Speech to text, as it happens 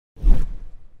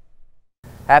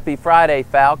Happy Friday,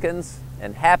 Falcons,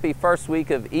 and happy first week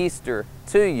of Easter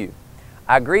to you.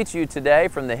 I greet you today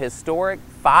from the historic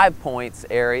 5 Points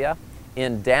area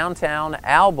in downtown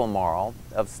Albemarle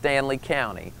of Stanley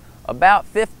County, about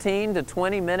 15 to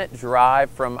 20-minute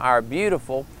drive from our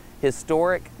beautiful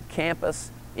historic campus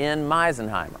in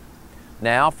Meisenheimer.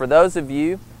 Now, for those of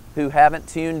you who haven't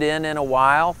tuned in a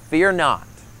while, fear not.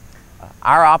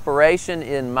 Our operation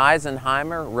in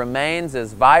Meisenheimer remains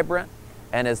as vibrant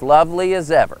and as lovely as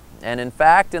ever. And in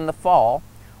fact, in the fall,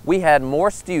 we had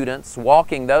more students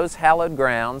walking those hallowed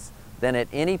grounds than at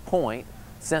any point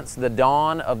since the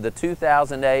dawn of the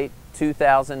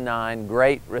 2008-2009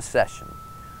 Great Recession.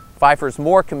 Pfeiffer's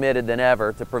more committed than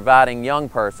ever to providing young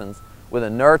persons with a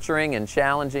nurturing and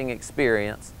challenging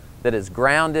experience that is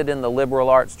grounded in the liberal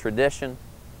arts tradition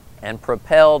and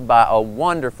propelled by a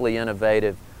wonderfully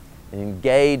innovative and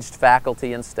engaged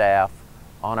faculty and staff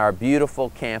on our beautiful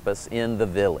campus in the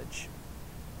village.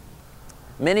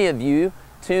 Many of you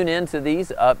tune into these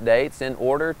updates in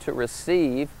order to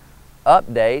receive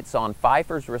updates on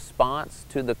Pfeiffer's response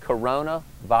to the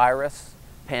coronavirus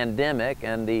pandemic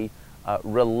and the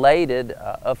related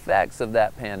effects of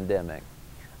that pandemic.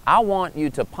 I want you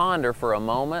to ponder for a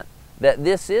moment that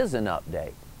this is an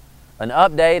update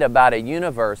about a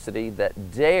university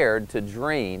that dared to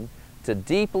dream to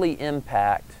deeply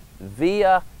impact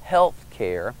via health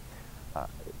care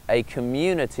a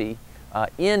community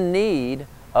in need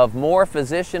of more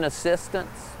physician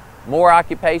assistants, more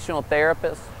occupational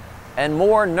therapists, and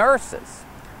more nurses.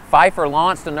 Pfeiffer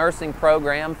launched a nursing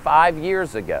program 5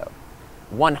 years ago.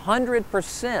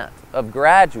 100% of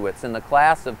graduates in the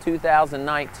class of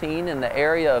 2019 in the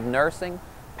area of nursing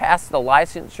passed the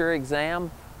licensure exam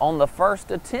on the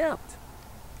first attempt.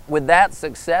 With that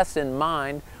success in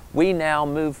mind, we now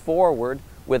move forward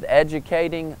with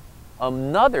educating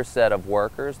another set of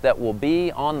workers that will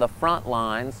be on the front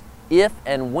lines if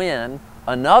and when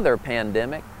another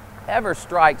pandemic ever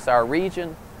strikes our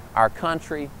region, our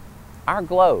country, our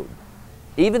globe.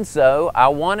 Even so, I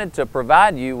wanted to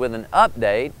provide you with an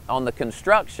update on the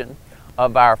construction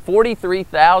of our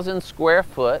 43,000 square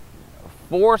foot,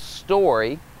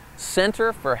 4-story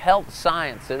Center for Health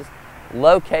Sciences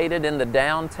located in the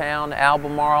downtown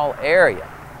Albemarle area.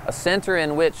 A center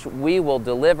in which we will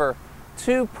deliver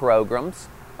 2 programs,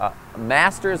 a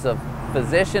Master's of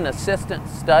Physician Assistant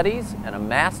Studies and a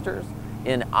Master's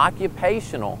in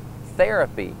Occupational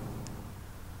Therapy.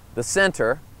 The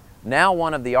center, now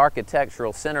one of the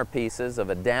architectural centerpieces of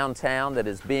a downtown that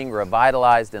is being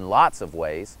revitalized in lots of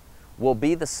ways, will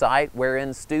be the site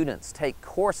wherein students take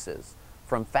courses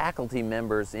from faculty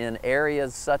members in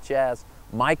areas such as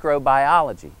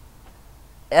microbiology,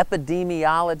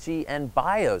 epidemiology, and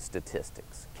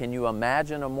biostatistics. Can you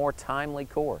imagine a more timely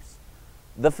course?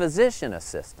 The physician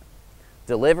assistant,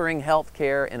 delivering health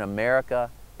care in America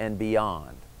and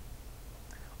beyond.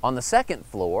 On the second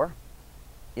floor,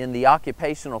 in the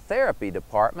occupational therapy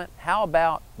department, how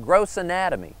about gross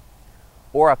anatomy,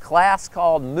 or a class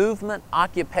called movement,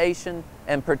 occupation,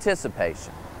 and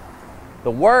participation?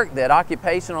 The work that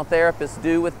occupational therapists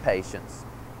do with patients,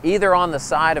 either on the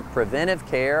side of preventive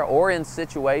care or in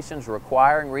situations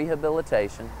requiring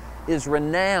rehabilitation, is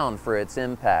renowned for its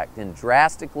impact in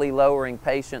drastically lowering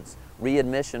patients'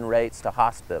 readmission rates to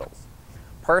hospitals.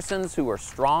 Persons who are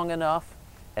strong enough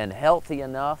and healthy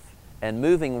enough and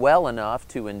moving well enough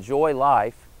to enjoy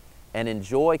life and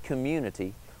enjoy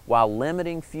community while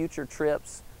limiting future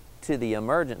trips to the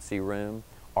emergency room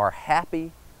are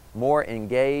happy, more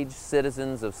engaged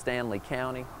citizens of Stanley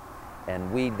County,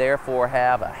 and we therefore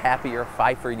have a happier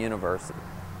Pfeiffer University.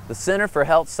 The Center for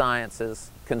Health Sciences,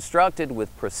 constructed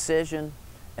with precision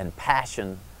and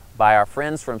passion by our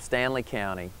friends from Stanley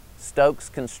County, Stokes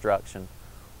Construction,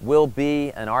 will be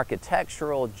an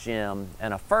architectural gem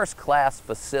and a first-class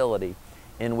facility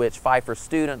in which Pfeiffer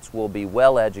students will be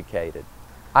well educated.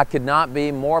 I could not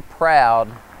be more proud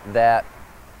that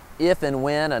if and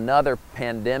when another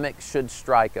pandemic should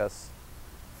strike us,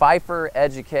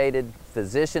 Pfeiffer-educated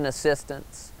physician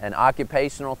assistants and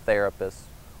occupational therapists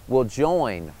will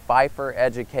join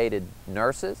Pfeiffer-educated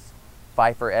nurses,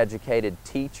 Pfeiffer-educated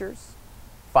teachers,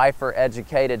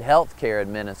 Pfeiffer-educated healthcare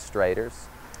administrators,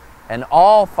 and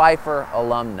all Pfeiffer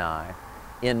alumni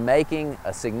in making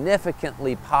a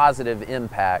significantly positive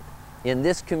impact in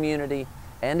this community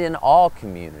and in all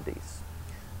communities.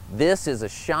 This is a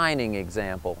shining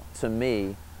example to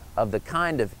me of the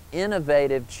kind of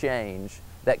innovative change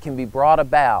that can be brought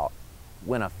about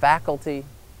when a faculty,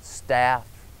 staff,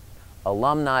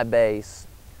 alumni base,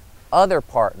 other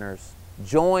partners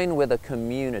join with a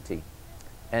community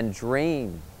and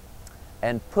dream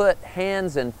and put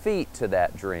hands and feet to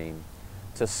that dream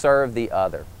to serve the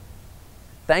other.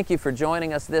 Thank you for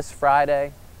joining us this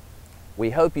Friday.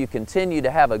 We hope you continue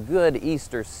to have a good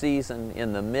Easter season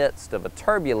in the midst of a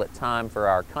turbulent time for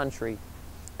our country.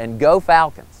 And go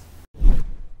Falcons!